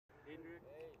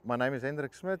My name is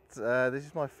Hendrik Smit. This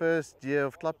is my first year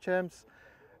of Club Champs.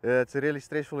 It's a really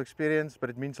stressful experience, but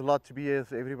it means a lot to be here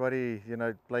with everybody,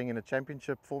 playing in a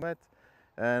championship format.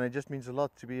 And it just means a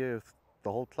lot to be here with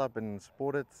the whole club and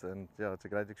support it. And yeah, it's a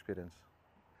great experience.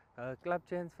 Club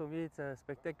Champs for me, it's a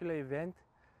spectacular event.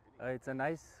 It's a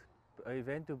nice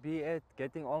event to be at,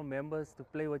 getting all members to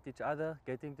play with each other,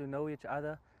 getting to know each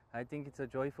other. I think it's a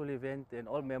joyful event and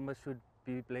all members should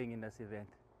be playing in this event.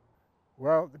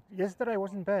 Well, yesterday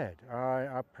wasn't bad.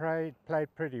 I played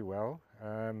pretty well,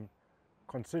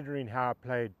 considering how I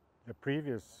played the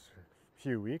previous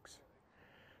few weeks.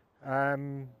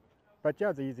 But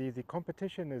yeah, the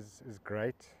competition is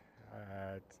great.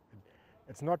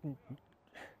 It's not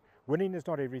winning is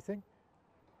not everything,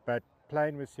 but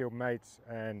playing with your mates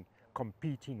and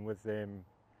competing with them,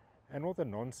 and all the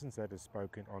nonsense that is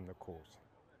spoken on the course,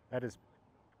 that is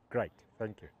great.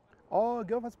 Thank you. Oh,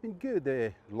 golf has been good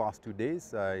the last 2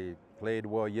 days. I played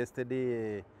well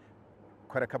yesterday,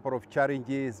 quite a couple of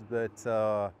challenges, but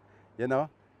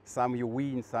some you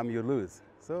win, some you lose.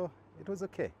 So it was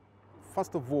okay.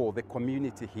 First of all, the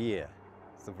community here,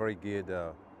 it's a very good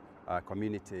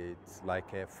community. It's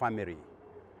like a family.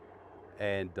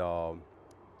 And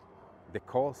the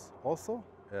course also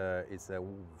is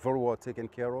very well taken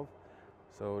care of.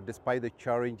 So despite the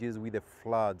challenges with the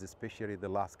floods, especially the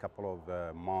last couple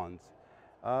of months,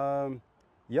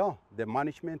 the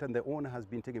management and the owner has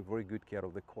been taking very good care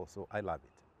of the course, so I love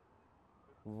it.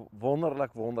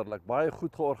 Wonderlik, wonderlik. Baie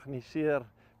goed georganiseer.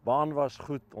 Baan was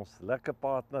goed, ons lekker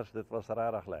partners, dit was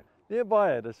regtig lekker. Nee,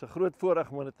 baie, dis 'n groot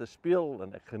voorreg om dit te speel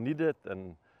en ek geniet dit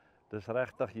en dis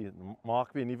regtig jy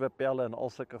maak weer nuwe pelle en al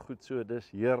sulke goed, so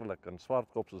dis heerlik en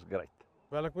Zwartkop is great.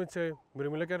 Wel, ek moet sê, met die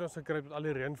moeilikheid ons gekry met al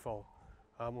die reënval,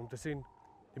 om te sien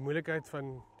die moeilikheid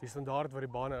van die standaard wat die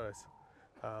bane is.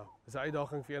 Is 'n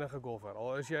uitdaging vir enige golfer.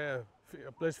 Al is jy 'n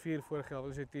 +4 vorige jaar, al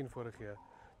is jy 10 vorige jaar.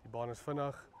 Die baan is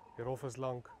vinnig, die rof is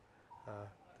lank.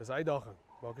 Dis 'n uitdaging.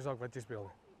 Maak nie saak wat jy speel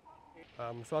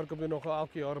nie. Zwartkop doen nog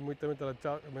elke jaar moeite met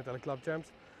hulle Club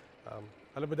Champs.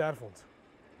 Hulle bederf ons.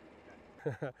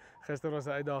 Gister was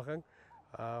 'n uitdaging.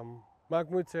 Maar ek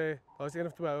moet sê, daar is 1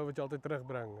 of 2 ou wat jy altyd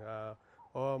terugbring.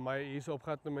 My hierso op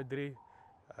gat nommer 3.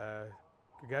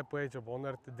 Gap wedge op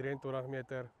 123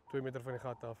 meter, 2 meter van die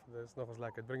gat af. Dit is nogals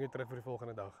lekker. Dit bring jou terug vir die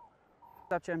volgende dag.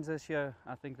 Club Champs this year,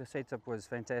 I think the setup was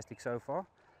fantastic so far.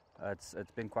 It's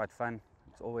been quite fun.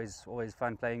 It's always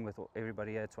fun playing with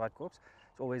everybody here at Zwartkop.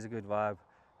 It's always a good vibe.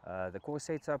 The course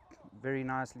setup very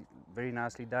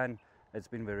nicely done. It's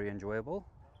been very enjoyable.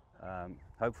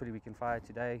 Hopefully we can fire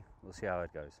today. We'll see how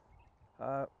it goes.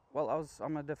 Well,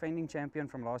 I'm a defending champion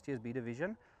from last year's B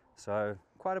division, so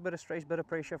quite a bit of stress, bit of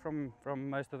pressure from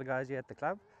most of the guys here at the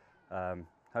club.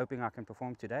 Hoping I can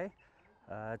perform today.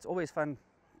 It's always fun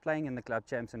playing in the Club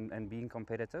Champs and being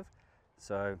competitive,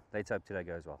 so let's hope today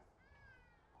goes well.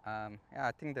 Yeah,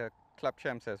 I think the Club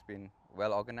Champs has been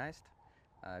well organized,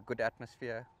 good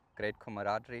atmosphere, great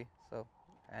camaraderie,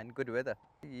 and good weather.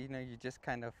 You just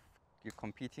you're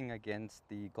competing against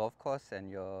the golf course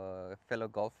and your fellow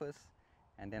golfers,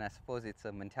 and then I suppose it's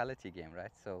a mentality game,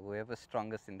 right? So whoever's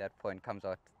strongest in that point comes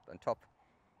out on top.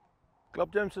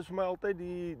 Club Champs is vir my altyd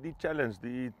die challenge,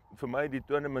 vir my die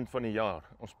tournament van die jaar.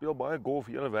 Ons speel baie golf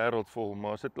die hele wêreld vol,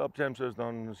 maar as dit Club Champs is,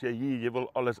 dan sê jy wil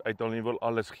alles uithaal, jy wil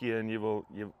alles gee en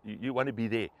you want to be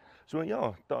there. So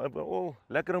ja,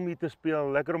 lekker om hier te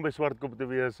speel, lekker om by Zwartkop te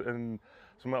wees en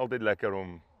is vir my altyd lekker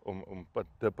om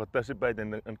te participate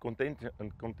in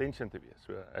contention te wees.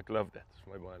 So ek love that. Dit is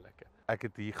vir my baie lekker. Ek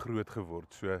het hier groot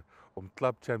geword, so om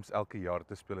Club Champs elke jaar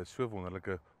te speel is so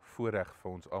wonderlike voorreg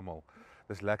vir ons almal.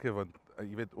 Dis lekker want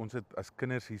jy weet ons het as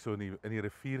kinders hierso in die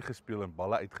rivier gespeel en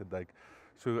balle uitgeduik.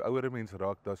 So ouer mense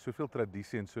raak daar soveel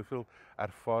tradisie en soveel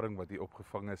ervaring wat hier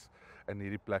opgevang is in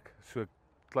hierdie plek. So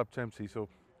Club Champs hierso,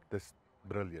 dis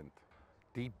brilliant.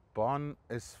 Die baan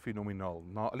is fenomenaal.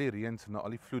 Na al die reëns en na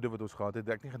al die vloede wat ons gehad het,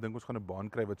 ek nie gedink ons gaan 'n baan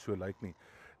kry wat so lyk nie.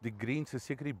 Die greens is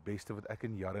seker die beste wat ek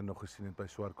in jare nog gesien het by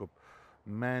Zwartkop.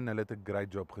 Man, hulle het 'n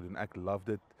great job gedoen. Ek love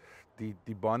dit.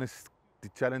 Die baan is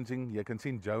die challenging. Jy kan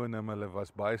sien Joe en hulle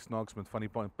was baie snaaks met van die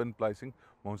pin placing,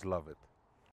 maar ons love it.